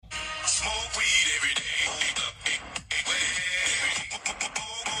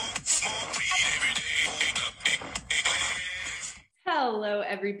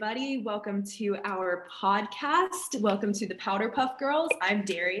everybody. Welcome to our podcast. Welcome to the Powder Puff Girls. I'm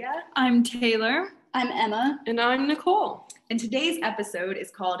Daria. I'm Taylor. I'm Emma. And I'm Nicole. And today's episode is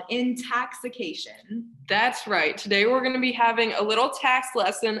called InTAXication. That's right. Today we're going to be having a little tax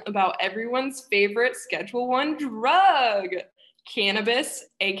lesson about everyone's favorite Schedule I drug, cannabis,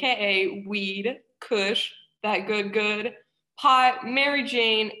 aka weed, kush, that good, pot, Mary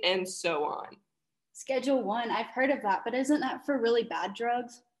Jane, and so on. Schedule I, I've heard of that, but isn't that for really bad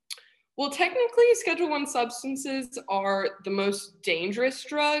drugs? Well, technically, Schedule I substances are the most dangerous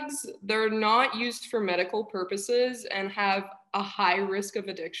drugs. They're not used for medical purposes and have a high risk of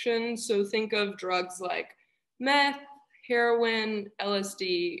addiction. So think of drugs like meth, heroin,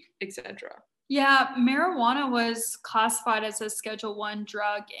 LSD, etc. Yeah, marijuana was classified as a Schedule I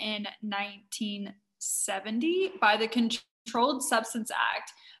drug in 1970 by the Controlled Substance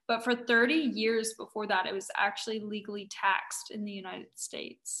Act. But for 30 years before that, it was actually legally taxed in the United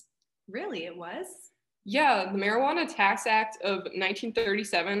States. Really, it was? Yeah, the Marijuana Tax Act of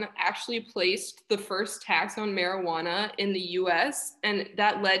 1937 actually placed the first tax on marijuana in the US, and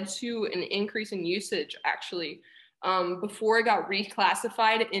that led to an increase in usage, actually, before it got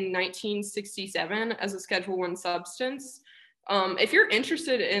reclassified in 1967 as a Schedule I substance. If you're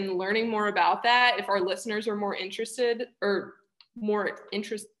interested in learning more about that, if our listeners are interested in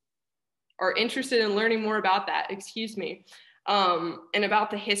learning more about that, and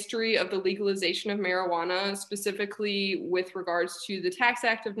about the history of the legalization of marijuana, specifically with regards to the Tax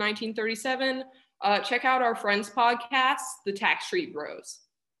Act of 1937, check out our friends' podcast, The Tax Street Bros.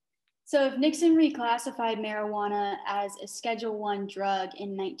 So if Nixon reclassified marijuana as a Schedule I drug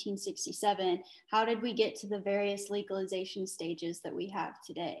in 1967, how did we get to the various legalization stages that we have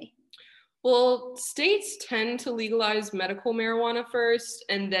today? Well, states tend to legalize medical marijuana first,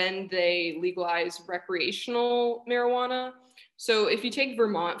 and then they legalize recreational marijuana. So if you take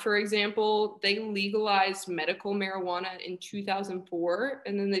Vermont, for example, they legalized medical marijuana in 2004,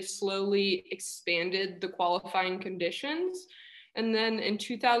 and then they slowly expanded the qualifying conditions. And then in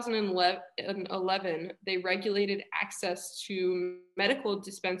 2011, they regulated access to medical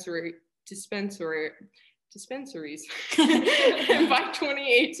dispensaries. And by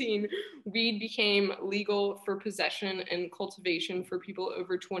 2018, weed became legal for possession and cultivation for people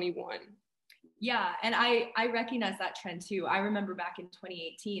over 21. Yeah, and I recognize that trend too. I remember back in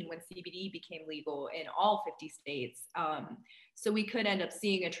 2018 when CBD became legal in all 50 states. So we could end up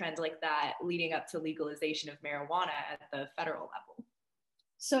seeing a trend like that leading up to legalization of marijuana at the federal level.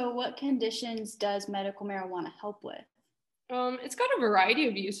 So what conditions does medical marijuana help with? It's got a variety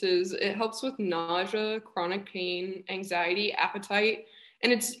of uses. It helps with nausea, chronic pain, anxiety, appetite,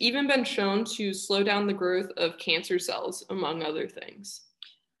 and it's even been shown to slow down the growth of cancer cells, among other things.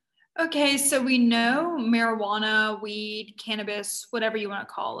 Okay, so we know marijuana, weed, cannabis, whatever you want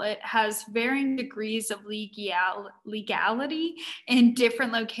to call it, has varying degrees of legality in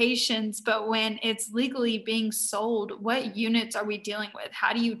different locations, but when it's legally being sold, what units are we dealing with?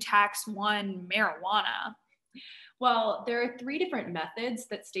 How do you tax one marijuana? Well, there are 3 different methods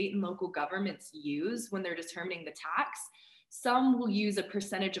that state and local governments use when they're determining the tax. Some will use a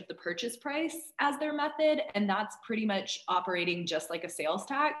percentage of the purchase price as their method, and that's pretty much operating just like a sales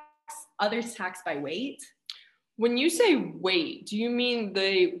tax. Others tax by weight. When you say weight, do you mean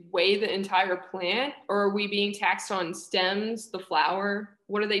they weigh the entire plant, or are we being taxed on stems, the flower?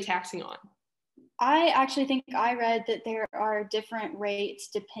 What are they taxing on? I actually think I read that there are different rates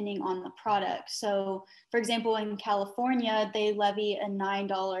depending on the product. So, for example, in California, they levy a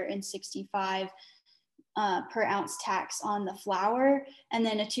 $9.65 per ounce tax on the flower, and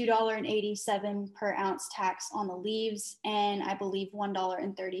then a $2.87 per ounce tax on the leaves, and I believe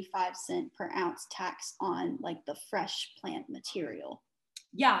 $1.35 per ounce tax on like the fresh plant material.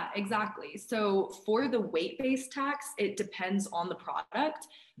 Yeah, exactly. So for the weight-based tax, it depends on the product,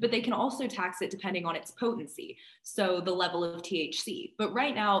 but they can also tax it depending on its potency, so the level of THC. But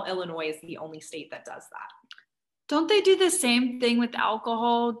right now, Illinois is the only state that does that. Don't they do the same thing with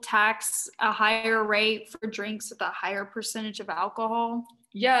alcohol, tax a higher rate for drinks with a higher percentage of alcohol?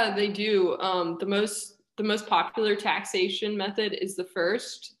 Yeah, they do. The most popular taxation method is the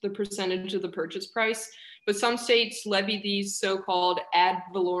percentage of the purchase price. But some states levy these so-called ad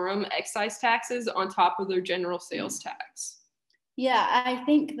valorem excise taxes on top of their general sales tax. Yeah, I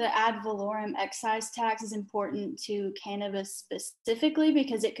think the ad valorem excise tax is important to cannabis specifically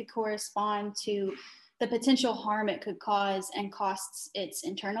because it could correspond to the potential harm it could cause and costs it's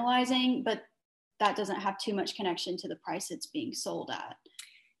internalizing, but that doesn't have too much connection to the price it's being sold at.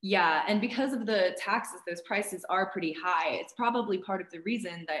 Yeah, and because of the taxes, those prices are pretty high. It's probably part of the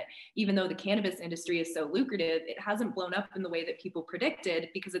reason that even though the cannabis industry is so lucrative, it hasn't blown up in the way that people predicted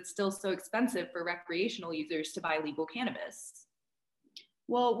because it's still so expensive for recreational users to buy legal cannabis.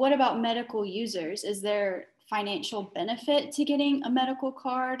 Well, what about medical users? Is there financial benefit to getting a medical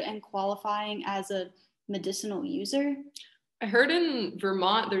card and qualifying as a medicinal user? I heard in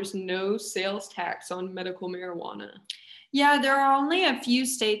Vermont there's no sales tax on medical marijuana. Yeah, there are only a few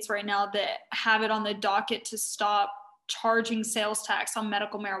states right now that have it on the docket to stop charging sales tax on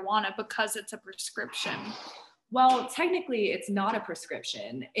medical marijuana because it's a prescription. Well, technically, it's not a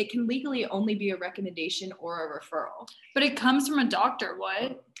prescription. It can legally only be a recommendation or a referral. But it comes from a doctor,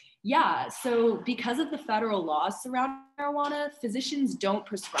 what? Yeah, so because of the federal laws surrounding marijuana, physicians don't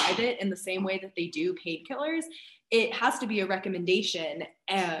prescribe it in the same way that they do painkillers. It has to be a recommendation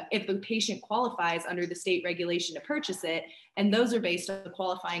if the patient qualifies under the state regulation to purchase it, and those are based on the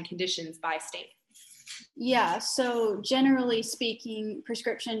qualifying conditions by state. Yeah, so generally speaking,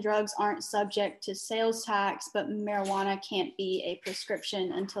 prescription drugs aren't subject to sales tax, but marijuana can't be a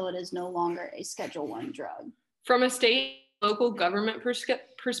prescription until it is no longer a Schedule I drug. From a state local government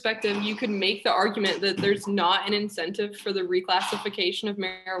perspective, you could make the argument that there's not an incentive for the reclassification of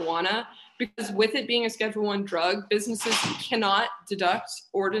marijuana because with it being a Schedule I drug, businesses cannot deduct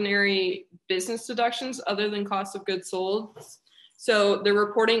ordinary business deductions other than cost of goods sold. So they're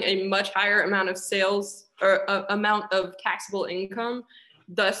reporting a much higher amount of sales or amount of taxable income.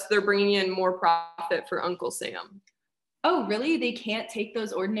 Thus, they're bringing in more profit for Uncle Sam. Oh, really? They can't take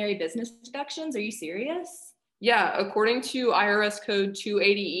those ordinary business deductions? Are you serious? Yeah, according to IRS Code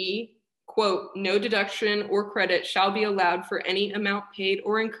 280E, quote, no deduction or credit shall be allowed for any amount paid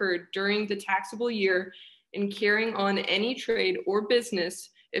or incurred during the taxable year in carrying on any trade or business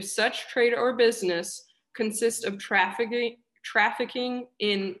if such trade or business consists of trafficking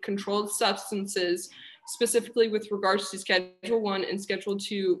in controlled substances, specifically with regards to Schedule I and Schedule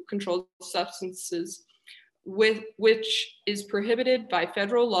II controlled substances, with which is prohibited by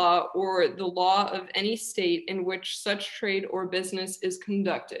federal law or the law of any state in which such trade or business is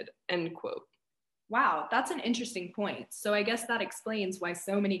conducted, end quote. Wow, that's an interesting point. So I guess that explains why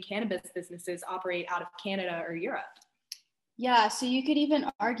so many cannabis businesses operate out of Canada or Europe. Yeah, so you could even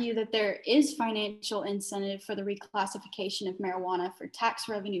argue that there is financial incentive for the reclassification of marijuana for tax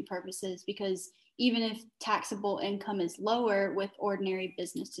revenue purposes because even if taxable income is lower with ordinary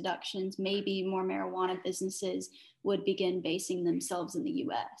business deductions, maybe more marijuana businesses would begin basing themselves in the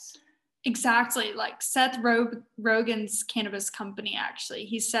US. Exactly, like Seth Rogen's cannabis company, actually.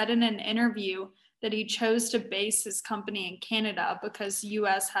 He said in an interview that he chose to base his company in Canada because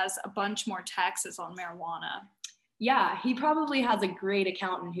US has a bunch more taxes on marijuana. Yeah, he probably has a great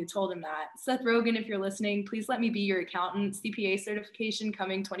accountant who told him that. Seth Rogen, if you're listening, please let me be your accountant. CPA certification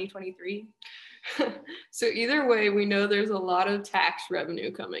coming 2023. So either way, we know there's a lot of tax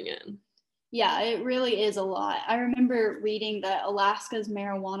revenue coming in. Yeah, it really is a lot. I remember reading that Alaska's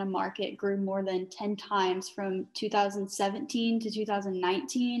marijuana market grew more than 10 times from 2017 to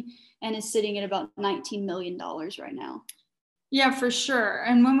 2019 and is sitting at about $19 million right now. Yeah, for sure.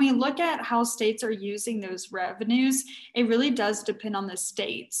 And when we look at how states are using those revenues, it really does depend on the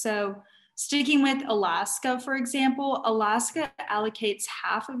state. So sticking with Alaska, for example, Alaska allocates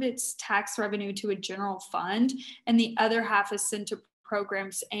half of its tax revenue to a general fund, and the other half is sent to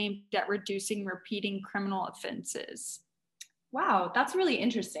programs aimed at reducing repeating criminal offenses. Wow, that's really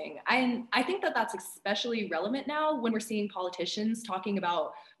interesting. I think that that's especially relevant now when we're seeing politicians talking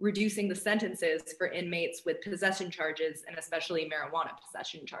about reducing the sentences for inmates with possession charges and especially marijuana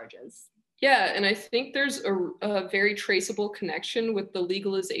possession charges. Yeah, and I think there's a very traceable connection with the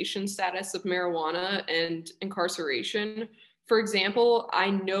legalization status of marijuana and incarceration. For example, I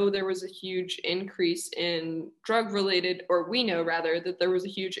know there was a huge increase in drug-related, or we know rather, that there was a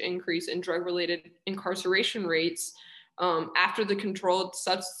huge increase in drug-related incarceration rates after the Controlled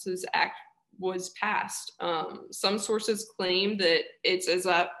Substances Act was passed. Some sources claim that it's as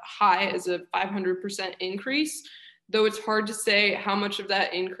high as a 500% increase, though it's hard to say how much of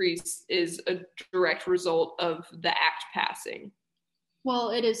that increase is a direct result of the act passing. Well,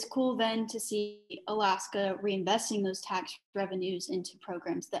 it is cool then to see Alaska reinvesting those tax revenues into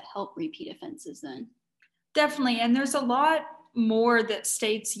programs that help repeat offenses then. Definitely, and there's a lot more that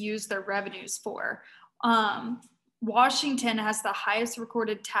states use their revenues for. Washington has the highest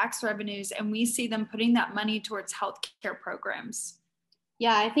recorded tax revenues, and we see them putting that money towards healthcare programs.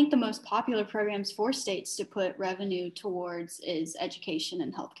 Yeah, I think the most popular programs for states to put revenue towards is education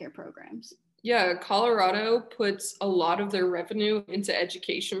and healthcare programs. Yeah, Colorado puts a lot of their revenue into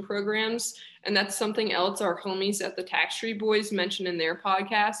education programs, and that's something else our homies at the Tax Tree Boys mentioned in their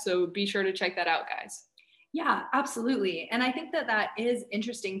podcast. So be sure to check that out, guys. Yeah, absolutely. And I think that that is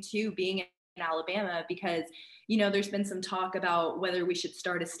interesting too, being in Alabama, because, you know, there's been some talk about whether we should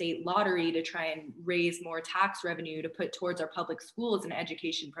start a state lottery to try and raise more tax revenue to put towards our public schools and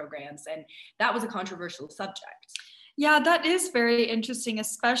education programs. And that was a controversial subject. Yeah, that is very interesting,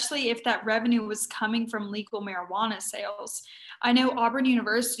 especially if that revenue was coming from legal marijuana sales. I know Auburn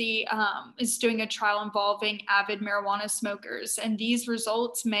University is doing a trial involving avid marijuana smokers, and these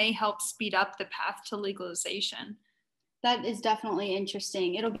results may help speed up the path to legalization. That is definitely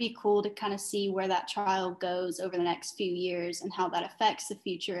interesting. It'll be cool to kind of see where that trial goes over the next few years and how that affects the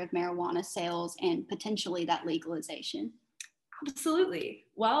future of marijuana sales and potentially that legalization. Absolutely.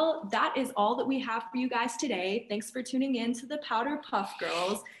 Well, that is all that we have for you guys today. Thanks for tuning in to the Powder Puff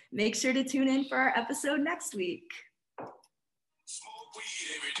Girls. Make sure to tune in for our episode next week. Smoke weed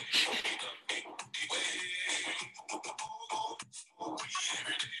every day.